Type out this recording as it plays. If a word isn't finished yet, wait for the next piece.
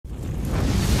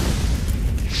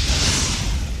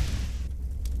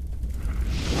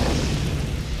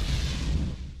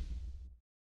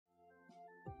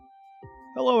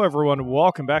Hello everyone,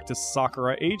 welcome back to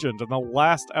Sakura Agent. In the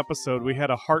last episode, we had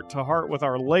a heart-to-heart with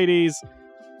our ladies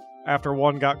after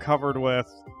one got covered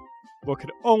with what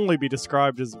could only be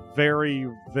described as very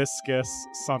viscous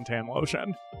suntan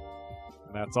lotion.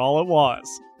 And that's all it was.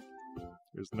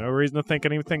 There's no reason to think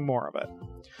anything more of it.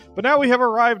 But now we have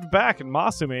arrived back and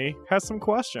Masumi has some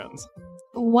questions.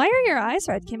 Why are your eyes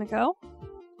red, Kimiko?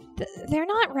 They're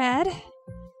not red.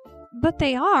 But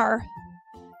they are.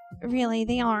 Really,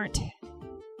 they aren't.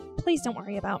 Please don't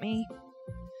worry about me.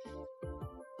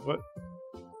 What?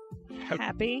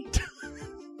 Happy?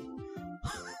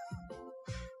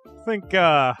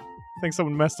 I think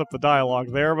someone messed up the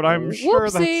dialogue there, but I'm sure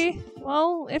Whoopsie.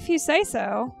 Well, if you say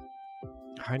so.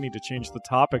 I need to change the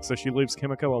topic so she leaves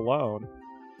Kimiko alone.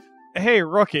 Hey,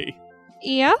 Rookie.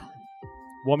 Yeah?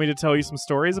 Want me to tell you some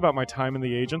stories about my time in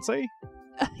the agency?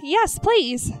 Yes,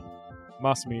 please.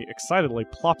 Masumi excitedly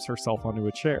plops herself onto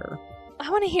a chair. I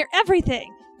want to hear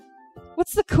everything.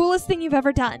 What's the coolest thing you've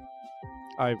ever done?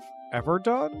 I've ever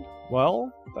done?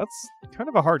 Well, that's kind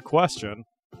of a hard question.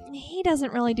 He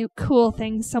doesn't really do cool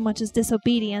things so much as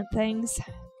disobedient things.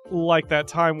 Like that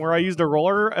time where I used a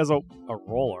roller as a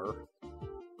roller?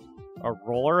 A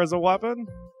roller as a weapon?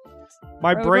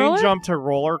 My Road brain roller? jumped to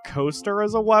roller coaster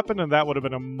as a weapon, and that would have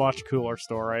been a much cooler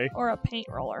story. Or a paint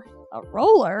roller. A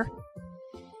roller?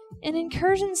 An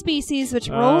incursion species which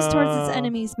rolls towards its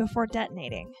enemies before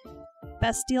detonating.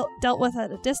 Best dealt with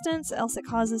at a distance, else it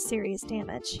causes serious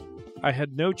damage. I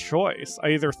had no choice. I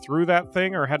either threw that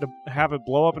thing or had to have it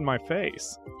blow up in my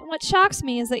face. And what shocks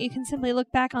me is that you can simply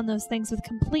look back on those things with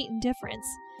complete indifference.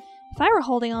 If I were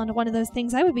holding on to one of those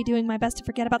things, I would be doing my best to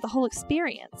forget about the whole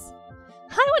experience.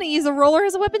 I want to use a roller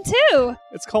as a weapon too!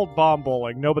 It's called bomb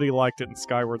bowling. Nobody liked it in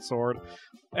Skyward Sword.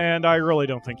 And I really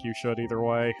don't think you should either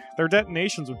way. Their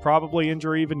detonations would probably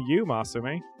injure even you,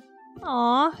 Masumi.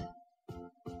 Aww.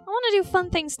 I want to do fun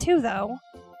things too, though.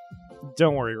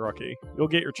 Don't worry, Rookie. You'll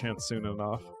get your chance soon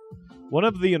enough. One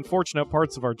of the unfortunate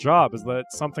parts of our job is that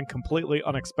something completely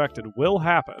unexpected will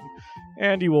happen,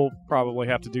 and you will probably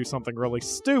have to do something really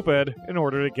stupid in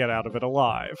order to get out of it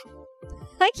alive.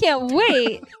 I can't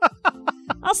wait!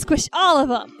 I'll squish all of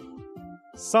them!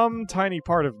 Some tiny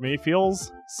part of me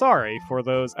feels sorry for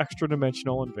those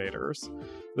extra-dimensional invaders.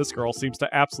 This girl seems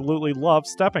to absolutely love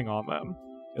stepping on them.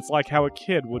 It's like how a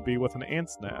kid would be with an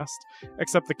ant's nest,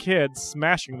 except the kid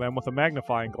smashing them with a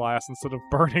magnifying glass instead of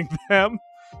burning them.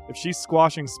 If she's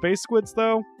squashing space squids,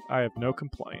 though, I have no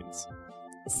complaints.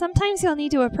 Sometimes you'll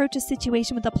need to approach a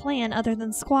situation with a plan other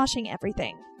than squashing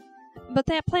everything. But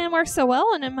that plan works so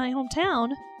well in my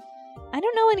hometown. I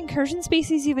don't know what incursion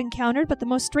species you've encountered, but the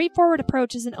most straightforward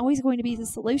approach isn't always going to be the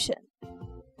solution.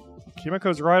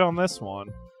 Kimiko's right on this one.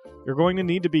 You're going to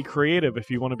need to be creative if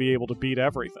you want to be able to beat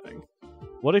everything.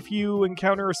 What if you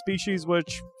encounter a species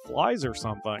which flies or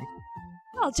something?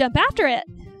 I'll jump after it.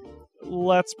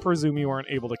 Let's presume you aren't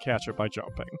able to catch it by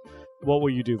jumping. What will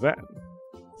you do then?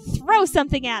 Throw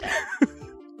something at it.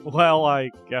 Well, I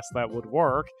guess that would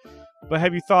work. But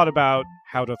have you thought about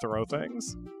how to throw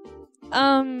things?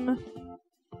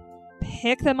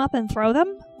 Pick them up and throw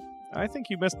them? I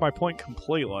think you missed my point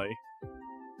completely.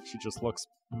 She just looks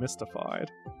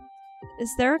mystified. Is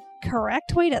there a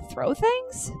correct way to throw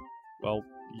things? Well,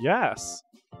 yes.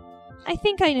 I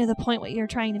think I knew the point what you're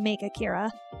trying to make,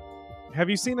 Akira. Have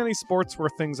you seen any sports where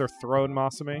things are thrown,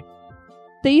 Masumi?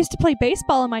 They used to play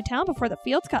baseball in my town before the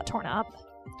fields got torn up.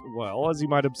 Well, as you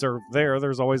might observe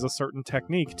there's always a certain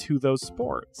technique to those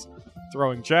sports.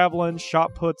 Throwing javelins,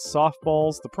 shot puts,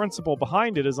 softballs, the principle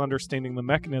behind it is understanding the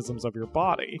mechanisms of your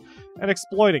body and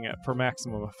exploiting it for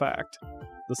maximum effect.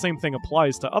 The same thing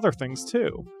applies to other things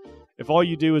too. If all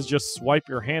you do is just swipe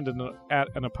your hand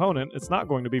at an opponent, it's not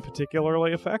going to be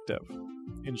particularly effective.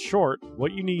 In short,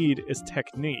 what you need is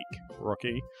technique,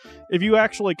 Rookie. If you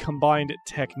actually combined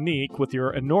technique with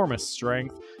your enormous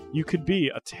strength, you could be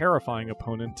a terrifying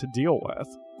opponent to deal with.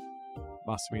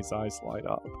 Masumi's eyes light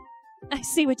up. I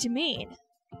see what you mean.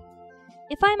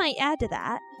 If I might add to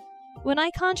that, when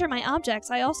I conjure my objects,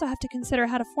 I also have to consider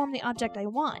how to form the object I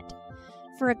want.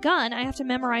 For a gun, I have to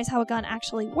memorize how a gun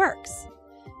actually works.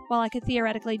 While I could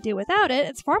theoretically do without it,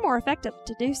 it's far more effective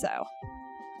to do so.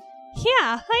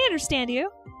 Yeah, I understand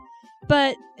you.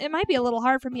 But it might be a little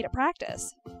hard for me to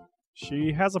practice.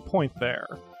 She has a point there.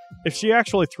 If she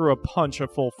actually threw a punch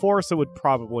at full force, it would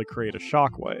probably create a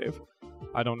shockwave.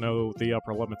 I don't know the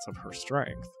upper limits of her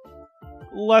strength.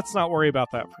 Let's not worry about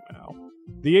that for now.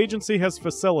 The agency has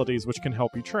facilities which can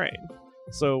help you train,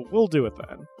 so we'll do it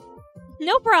then.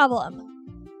 No problem.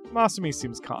 Masumi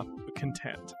seems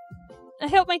content. I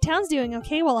hope my town's doing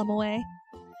okay while I'm away.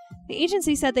 The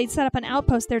agency said they'd set up an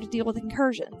outpost there to deal with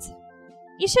incursions.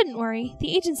 You shouldn't worry.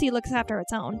 The agency looks after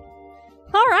its own.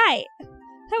 All right.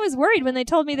 I was worried when they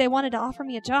told me they wanted to offer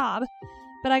me a job,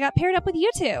 but I got paired up with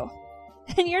you two.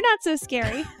 And you're not so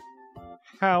scary.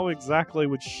 How exactly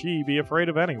would she be afraid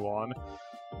of anyone?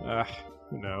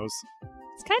 Who knows?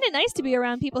 It's kind of nice to be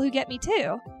around people who get me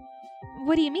too.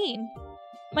 What do you mean?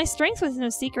 My strength was no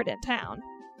secret in town.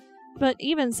 But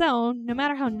even so, no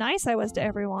matter how nice I was to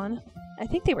everyone, I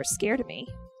think they were scared of me.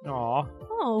 Aw.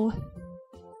 Oh.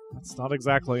 That's not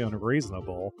exactly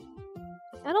unreasonable.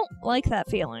 I don't like that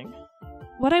feeling.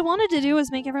 What I wanted to do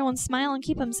was make everyone smile and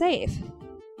keep them safe.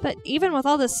 But even with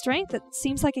all this strength, it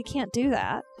seems like I can't do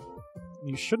that.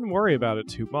 You shouldn't worry about it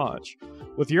too much.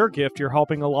 With your gift, you're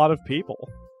helping a lot of people.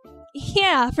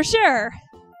 Yeah, for sure.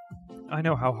 I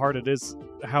know how hard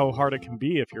it can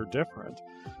be if you're different.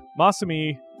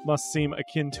 Masumi must seem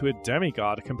akin to a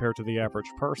demigod compared to the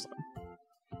average person.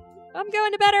 I'm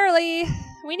going to bed early.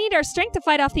 We need our strength to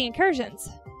fight off the incursions.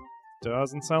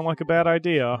 Doesn't sound like a bad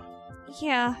idea.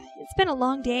 Yeah, it's been a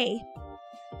long day.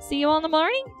 See you all in the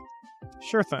morning?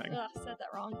 Sure thing. Ugh, said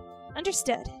that wrong.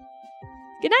 Understood.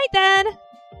 Good night, then!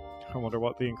 I wonder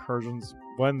when the incursions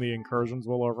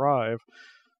will arrive.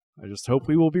 I just hope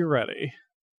we will be ready.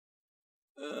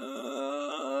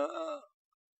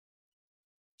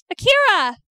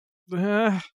 Akira!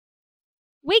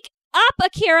 Wake up,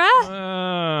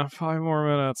 Akira! 5 more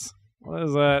minutes. What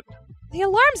is that? The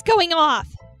alarm's going off!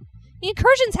 The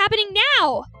incursion's happening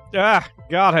now!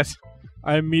 Got it.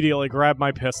 I immediately grabbed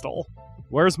my pistol.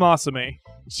 Where's Masumi?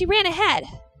 She ran ahead.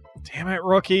 Damn it,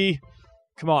 rookie.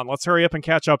 Come on, let's hurry up and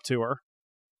catch up to her.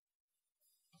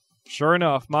 Sure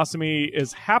enough, Masumi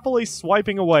is happily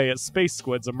swiping away at space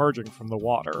squids emerging from the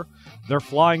water. Their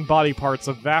flying body parts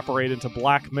evaporate into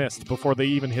black mist before they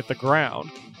even hit the ground.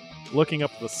 Looking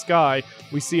up at the sky,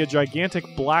 we see a gigantic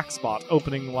black spot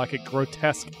opening like a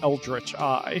grotesque eldritch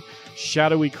eye.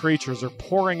 Shadowy creatures are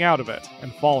pouring out of it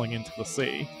and falling into the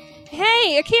sea.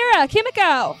 Hey, Akira,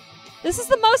 Kimiko! This is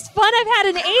the most fun I've had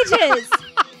in ages!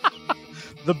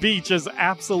 The beach is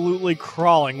absolutely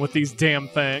crawling with these damn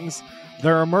things.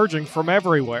 They're emerging from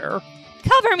everywhere.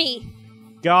 Cover me!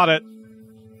 Got it.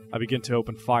 I begin to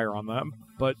open fire on them,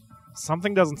 but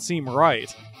something doesn't seem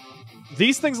right.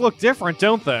 These things look different,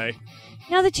 don't they?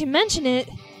 Now that you mention it,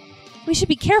 we should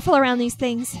be careful around these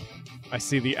things. I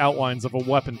see the outlines of a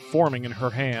weapon forming in her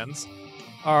hands.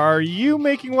 Are you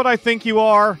making what I think you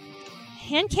are?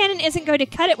 Hand cannon isn't going to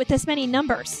cut it with this many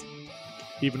numbers.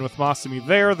 Even with Masumi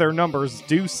there, their numbers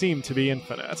do seem to be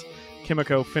infinite.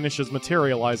 Kimiko finishes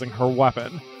materializing her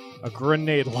weapon, a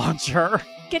grenade launcher.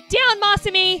 Get down,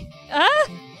 Masumi!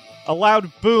 A loud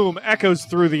boom echoes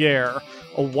through the air.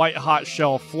 A white-hot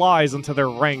shell flies into their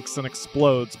ranks and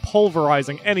explodes,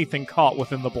 pulverizing anything caught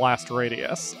within the blast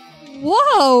radius.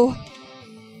 Whoa!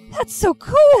 That's so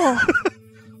cool!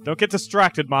 Don't get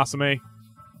distracted, Masumi.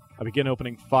 I begin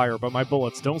opening fire, but my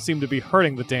bullets don't seem to be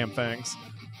hurting the damn things.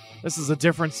 This is a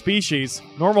different species.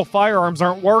 Normal firearms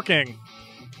aren't working.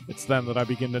 It's then that I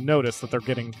begin to notice that they're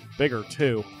getting bigger,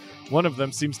 too. One of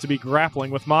them seems to be grappling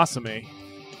with Masumi.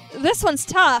 This one's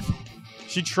tough.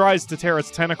 She tries to tear its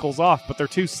tentacles off, but they're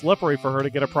too slippery for her to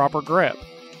get a proper grip.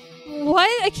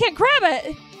 What? I can't grab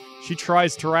it! She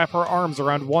tries to wrap her arms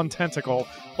around one tentacle,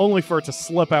 only for it to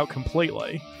slip out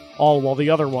completely, all while the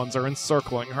other ones are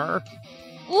encircling her.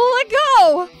 Let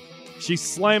go! She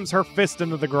slams her fist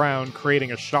into the ground,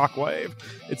 creating a shockwave.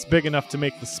 It's big enough to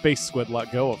make the space squid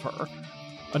let go of her.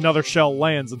 Another shell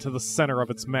lands into the center of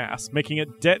its mass, making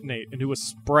it detonate into a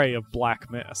spray of black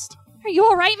mist. Are you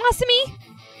alright, Masumi?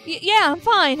 Yeah, I'm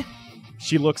fine.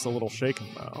 She looks a little shaken,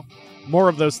 though. More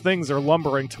of those things are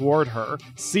lumbering toward her,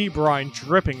 sea brine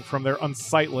dripping from their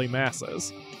unsightly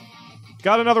masses.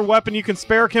 Got another weapon you can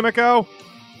spare, Kimiko?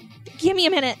 Give me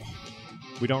a minute.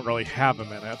 We don't really have a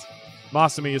minute.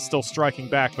 Masumi is still striking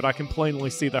back, but I can plainly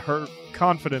see that her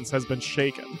confidence has been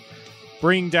shaken.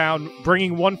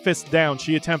 Bringing one fist down,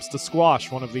 she attempts to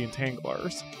squash one of the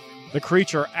entanglers. The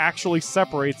creature actually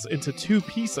separates into 2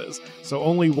 pieces, so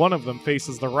only one of them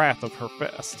faces the wrath of her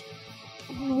fist.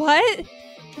 What?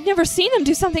 I've never seen them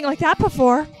do something like that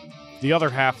before. The other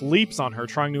half leaps on her,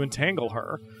 trying to entangle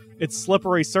her. Its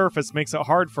slippery surface makes it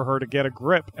hard for her to get a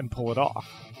grip and pull it off.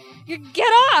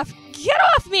 Get off! Get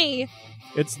off me!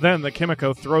 It's then that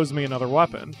Kimiko throws me another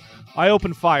weapon. I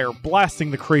open fire,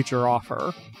 blasting the creature off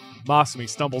her. Masumi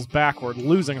stumbles backward,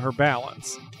 losing her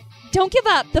balance. Don't give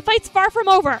up! The fight's far from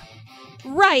over!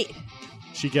 Right!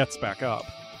 She gets back up.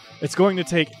 It's going to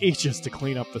take ages to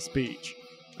clean up this beach.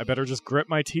 I better just grit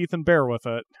my teeth and bear with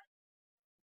it.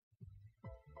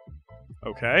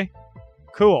 Okay.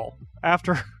 Cool.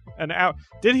 After an hour.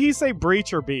 Did he say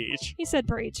breach or beach? He said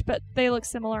breach, but they look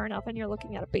similar enough, and you're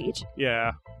looking at a beach.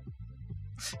 Yeah.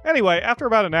 Anyway, after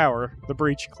about an hour, the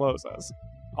breach closes.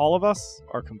 All of us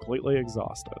are completely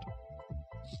exhausted.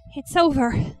 It's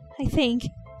over, I think.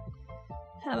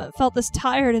 Haven't felt this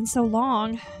tired in so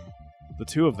long. The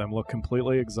two of them look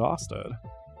completely exhausted.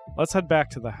 Let's head back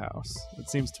to the house. It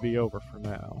seems to be over for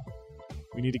now.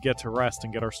 We need to get to rest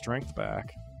and get our strength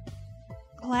back.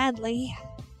 Gladly.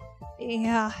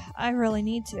 Yeah, I really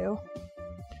need to.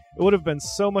 It would have been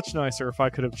so much nicer if I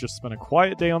could have just spent a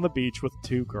quiet day on the beach with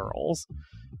two girls.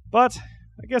 But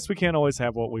I guess we can't always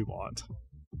have what we want.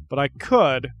 But I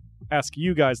could ask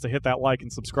you guys to hit that like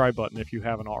and subscribe button if you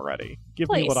haven't already. Give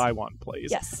me what I want, please.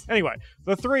 Yes. Anyway,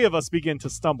 the three of us begin to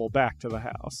stumble back to the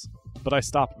house. But I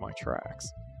stop in my tracks.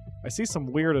 I see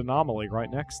some weird anomaly right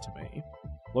next to me.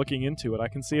 Looking into it, I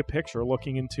can see a picture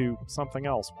looking into something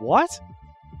else. What?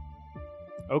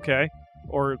 Okay.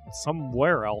 Or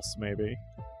somewhere else, maybe.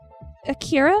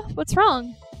 Akira, what's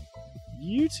wrong?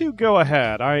 You two go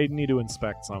ahead. I need to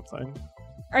inspect something.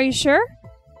 Are you sure?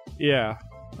 Yeah,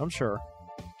 I'm sure.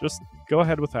 Just go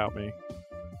ahead without me.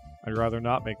 I'd rather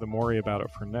not make them worry about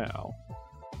it for now.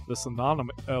 This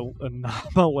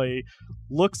anomaly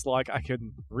looks like I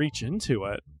can reach into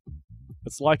it.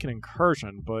 It's like an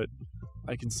incursion, but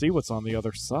I can see what's on the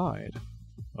other side.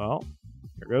 Well,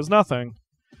 here goes nothing.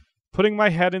 Putting my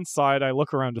head inside, I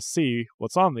look around to see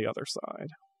what's on the other side.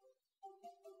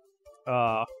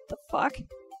 The fuck?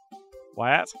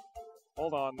 What?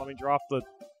 Hold on, let me drop the...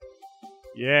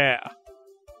 Yeah.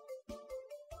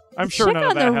 I'm sure none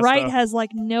of that has... The chick on the right to... has,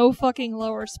 like, no fucking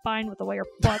lower spine with the way her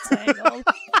butt's angled.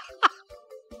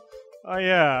 Oh,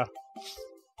 yeah.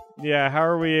 Yeah, how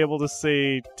are we able to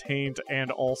see taint and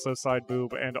also side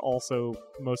boob and also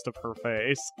most of her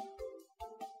face?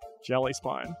 Jelly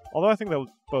spine. Although I think that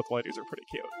both ladies are pretty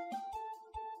cute.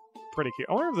 Pretty cute.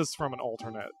 I wonder if this is from an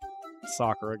alternate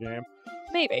Sakura game.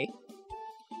 Maybe.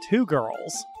 Two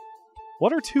girls.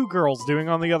 What are two girls doing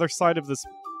on the other side of this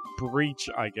breach,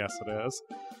 I guess it is?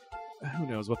 Who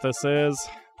knows what this is?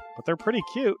 But they're pretty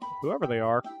cute, whoever they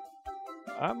are.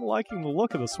 I'm liking the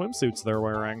look of the swimsuits they're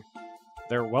wearing.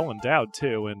 They're well endowed,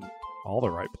 too, in all the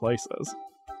right places.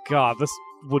 God, this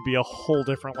would be a whole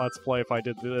different Let's Play if I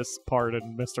did this part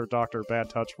in Mr. Dr. Bad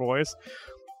Touch voice.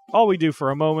 All we do for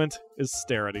a moment is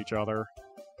stare at each other.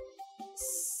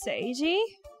 Seiji?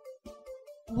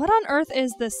 What on earth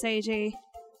is this Seiji?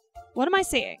 What am I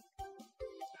seeing?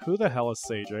 Who the hell is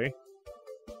Seiji?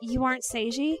 You aren't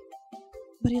Seiji?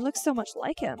 But he looks so much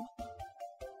like him.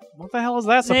 What the hell is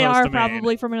that supposed to mean? They are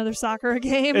probably from another Sakura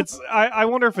game. I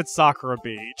wonder if it's Sakura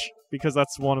Beach, because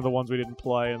that's one of the ones we didn't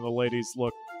play, and the ladies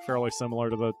look fairly similar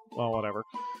to the... well, whatever.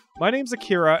 My name's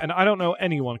Akira, and I don't know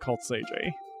anyone called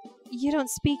Seiji. You don't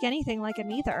speak anything like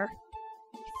him either.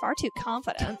 You're far too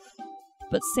confident.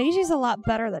 But Seiji's a lot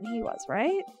better than he was,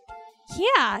 right?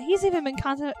 Yeah, he's even been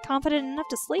confident enough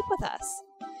to sleep with us.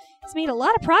 He's made a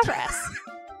lot of progress.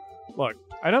 Look,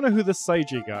 I don't know who this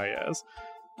Seiji guy is.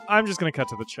 I'm just going to cut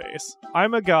to the chase.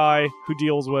 I'm a guy who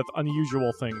deals with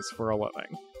unusual things for a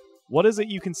living. What is it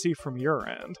you can see from your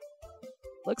end?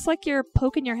 Looks like you're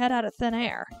poking your head out of thin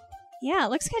air. Yeah, it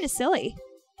looks kind of silly.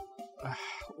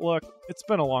 Look, it's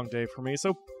been a long day for me,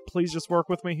 so please just work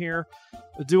with me here.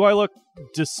 Do I look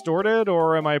distorted,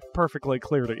 or am I perfectly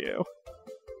clear to you?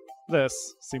 This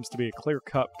seems to be a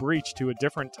clear-cut breach to a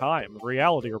different time,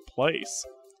 reality, or place.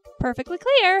 Perfectly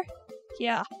clear.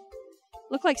 Yeah.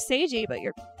 Look like Seiji, but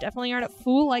you definitely aren't a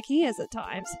fool like he is at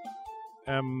times.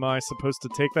 Am I supposed to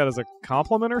take that as a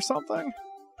compliment or something?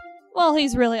 Well,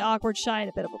 he's really awkward, shy, and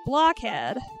a bit of a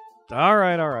blockhead.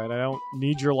 Alright. I don't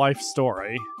need your life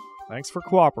story. Thanks for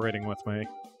cooperating with me.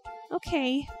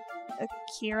 Okay.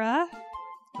 Akira?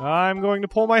 I'm going to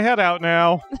pull my head out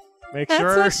now. Make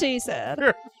sure... That's what she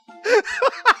said.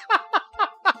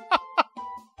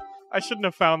 I shouldn't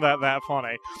have found that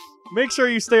funny. Make sure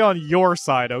you stay on your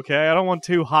side, okay? I don't want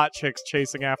two hot chicks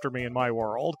chasing after me in my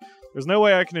world. There's no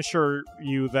way I can assure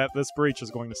you that this breach is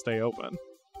going to stay open.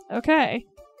 Okay.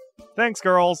 Thanks,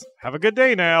 girls. Have a good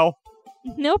day now.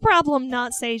 No problem,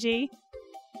 not Seiji.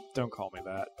 Don't call me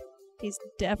that. He's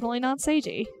definitely not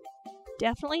Seiji.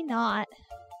 Definitely not.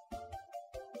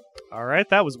 Alright,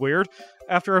 that was weird.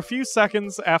 After a few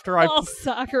seconds after All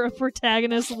Sakura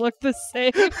protagonists look the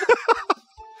same.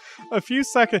 A few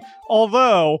seconds.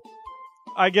 Although,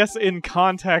 I guess in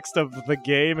context of the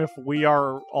game, if we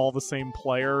are all the same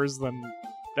players, then...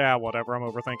 whatever, I'm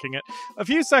overthinking it. A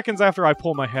few seconds after I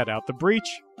pull my head out, the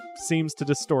breach seems to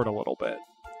distort a little bit.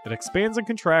 It expands and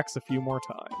contracts a few more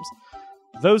times.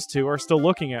 Those two are still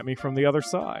looking at me from the other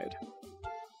side.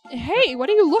 Hey, what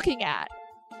are you looking at?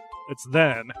 It's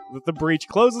then that the breach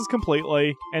closes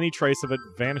completely, any trace of it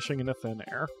vanishing into thin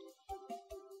air.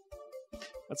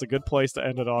 That's a good place to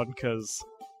end it on, because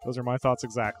those are my thoughts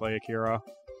exactly, Akira.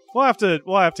 We'll have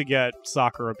to get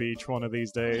Sakura Beach one of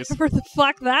these days. Whatever the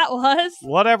fuck that was.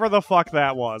 Whatever the fuck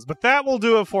that was. But that will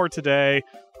do it for today.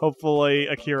 Hopefully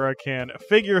Akira can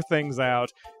figure things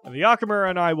out. And the Yakamura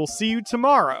and I will see you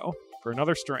tomorrow for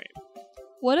another stream.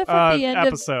 What if at the end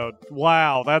episode.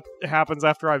 Wow, that happens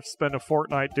after I've spent a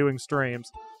fortnight doing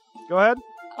streams. Go ahead.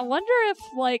 I wonder if,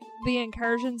 like, the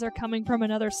incursions are coming from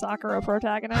another Sakura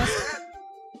protagonist.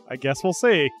 I guess we'll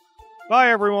see.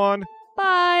 Bye, everyone.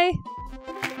 Bye.